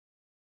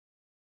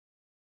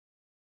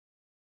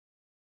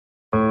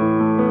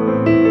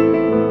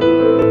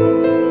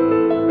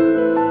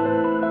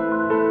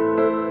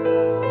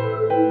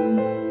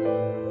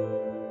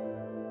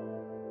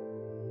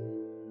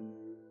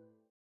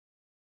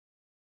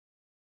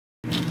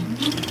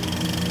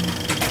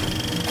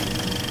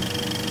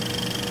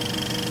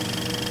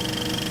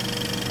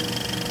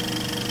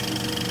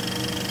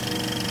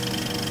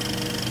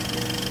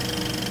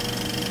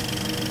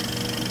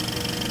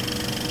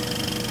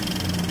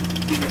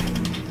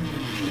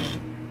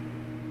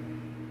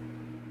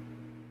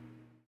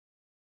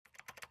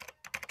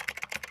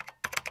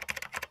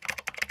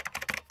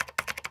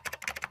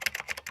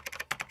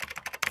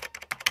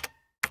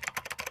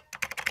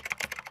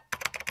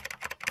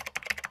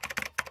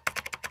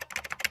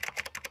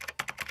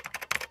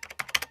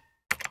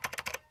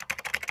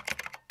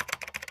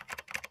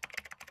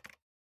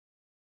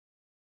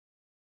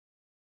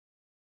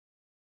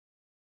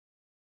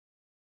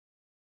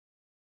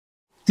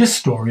This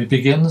story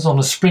begins on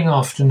a spring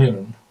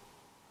afternoon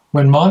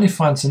when Marnie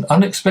finds an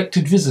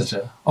unexpected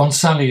visitor on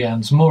Sally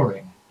Ann's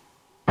mooring.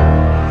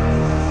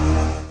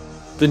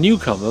 The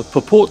newcomer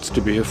purports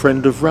to be a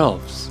friend of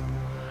Ralph's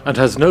and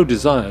has no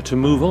desire to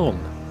move on.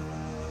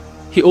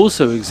 He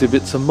also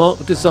exhibits a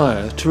marked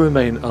desire to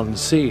remain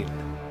unseen.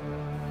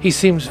 He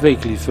seems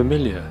vaguely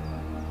familiar.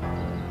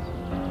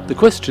 The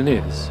question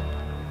is,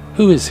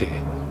 who is he?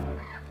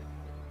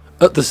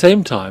 At the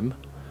same time,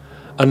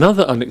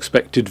 another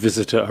unexpected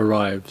visitor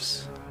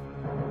arrives.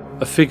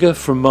 A figure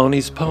from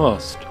Marnie's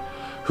past,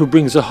 who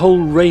brings a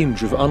whole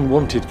range of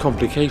unwanted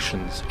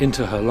complications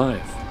into her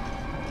life.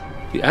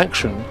 The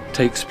action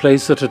takes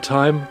place at a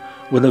time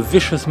when a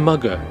vicious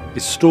mugger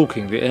is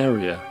stalking the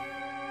area.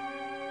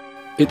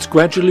 It's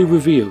gradually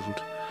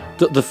revealed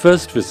that the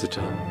first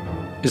visitor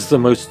is the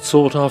most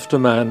sought-after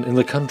man in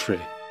the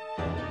country.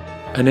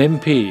 An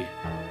MP,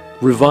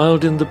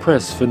 reviled in the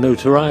press for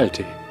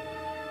notoriety,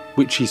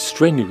 which he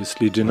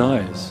strenuously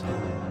denies.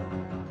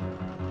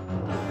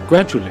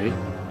 Gradually,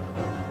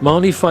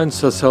 Marnie finds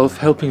herself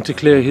helping to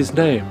clear his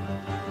name.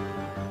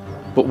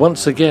 But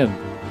once again,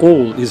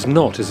 all is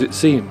not as it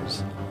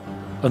seems,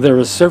 and there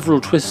are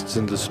several twists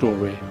in the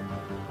story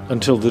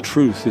until the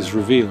truth is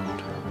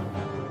revealed.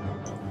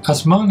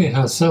 As Marnie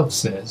herself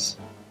says,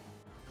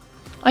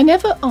 I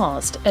never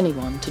asked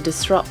anyone to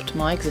disrupt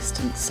my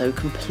existence so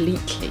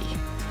completely.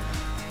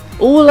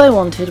 All I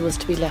wanted was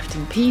to be left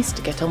in peace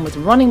to get on with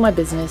running my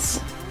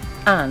business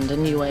and a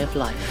new way of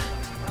life.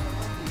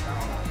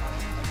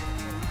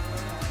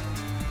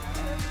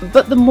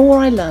 But the more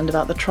I learned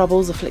about the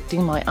troubles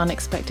afflicting my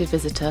unexpected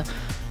visitor,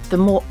 the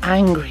more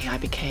angry I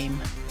became.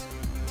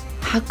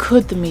 How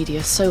could the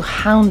media so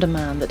hound a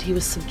man that he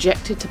was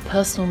subjected to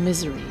personal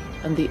misery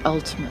and the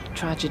ultimate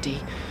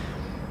tragedy?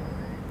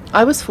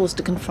 I was forced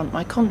to confront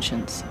my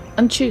conscience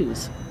and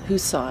choose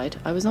whose side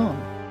I was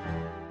on.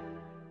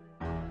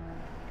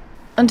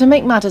 And to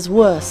make matters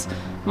worse,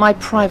 my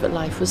private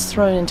life was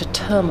thrown into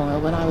turmoil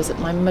when I was at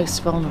my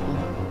most vulnerable.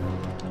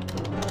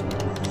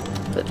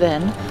 But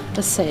then,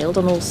 assailed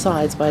on all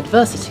sides by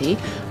adversity,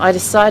 I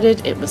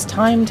decided it was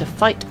time to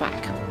fight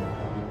back.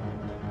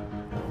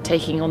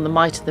 Taking on the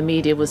might of the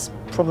media was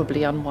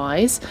probably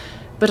unwise,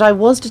 but I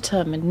was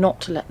determined not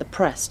to let the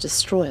press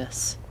destroy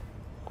us.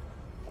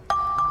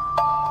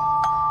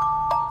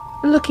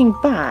 Looking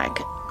back,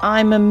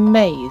 I'm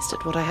amazed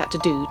at what I had to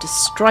do to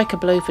strike a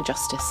blow for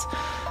justice,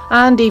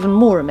 and even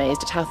more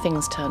amazed at how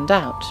things turned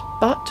out.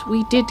 But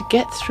we did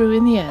get through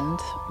in the end,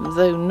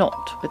 though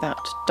not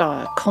without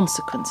dire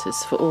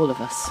consequences for all of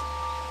us.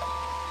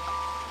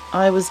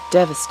 I was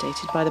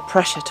devastated by the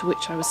pressure to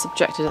which I was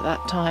subjected at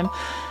that time,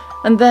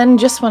 and then,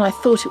 just when I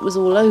thought it was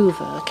all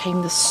over,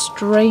 came the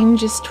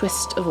strangest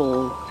twist of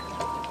all.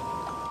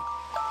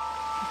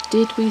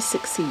 Did we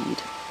succeed?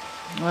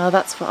 Well,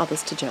 that's for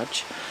others to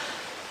judge.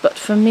 But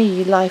for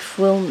me, life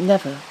will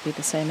never be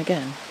the same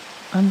again.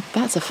 And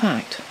that's a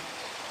fact.